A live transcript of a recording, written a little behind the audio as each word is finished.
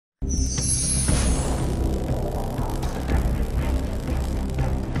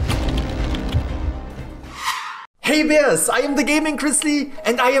Hey Bears, I am the Gaming Grizzly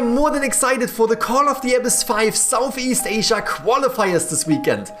and I am more than excited for the Call of the Abyss 5 Southeast Asia Qualifiers this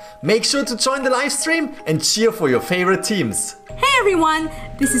weekend. Make sure to join the live stream and cheer for your favorite teams. Hey everyone,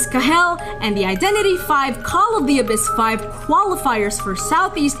 this is Kahel and the Identity 5 Call of the Abyss 5 Qualifiers for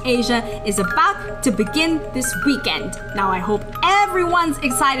Southeast Asia is about to begin this weekend. Now I hope everyone's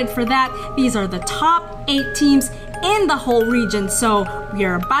excited for that. These are the top 8 teams in the whole region, so we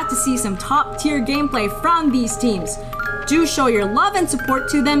are about to see some top tier gameplay from these teams. Do show your love and support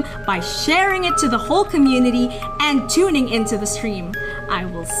to them by sharing it to the whole community and tuning into the stream. I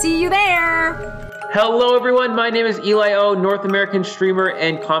will see you there! Hello everyone, my name is Eli O, North American streamer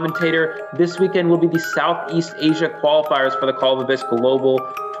and commentator. This weekend will be the Southeast Asia qualifiers for the Call of Abyss Global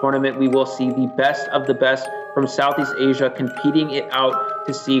Tournament. We will see the best of the best from Southeast Asia competing it out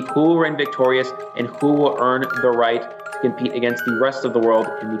to see who will reign victorious and who will earn the right to compete against the rest of the world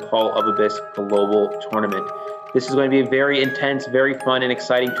in the Call of Abyss Global Tournament. This is going to be a very intense, very fun and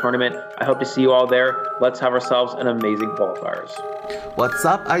exciting tournament. I hope to see you all there. Let's have ourselves an amazing qualifiers. What's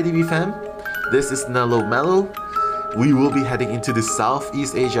up, IDB fam? This is Nello Mello. We will be heading into the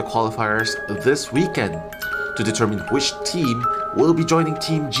Southeast Asia qualifiers this weekend to determine which team will be joining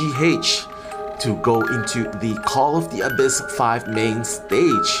Team GH to go into the Call of the Abyss 5 main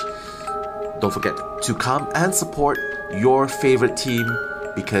stage. Don't forget to come and support your favorite team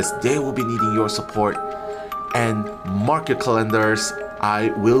because they will be needing your support. And mark your calendars, I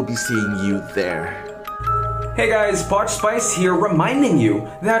will be seeing you there. Hey guys, Botch Spice here reminding you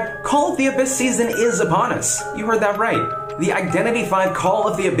that Call of the Abyss season is upon us. You heard that right. The Identity 5 Call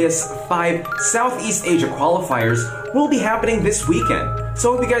of the Abyss 5 Southeast Asia qualifiers will be happening this weekend.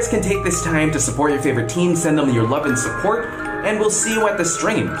 So if you guys can take this time to support your favorite team, send them your love and support, and we'll see you at the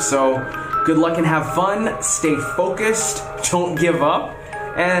stream. So good luck and have fun, stay focused, don't give up,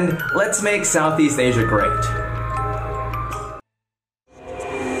 and let's make Southeast Asia great.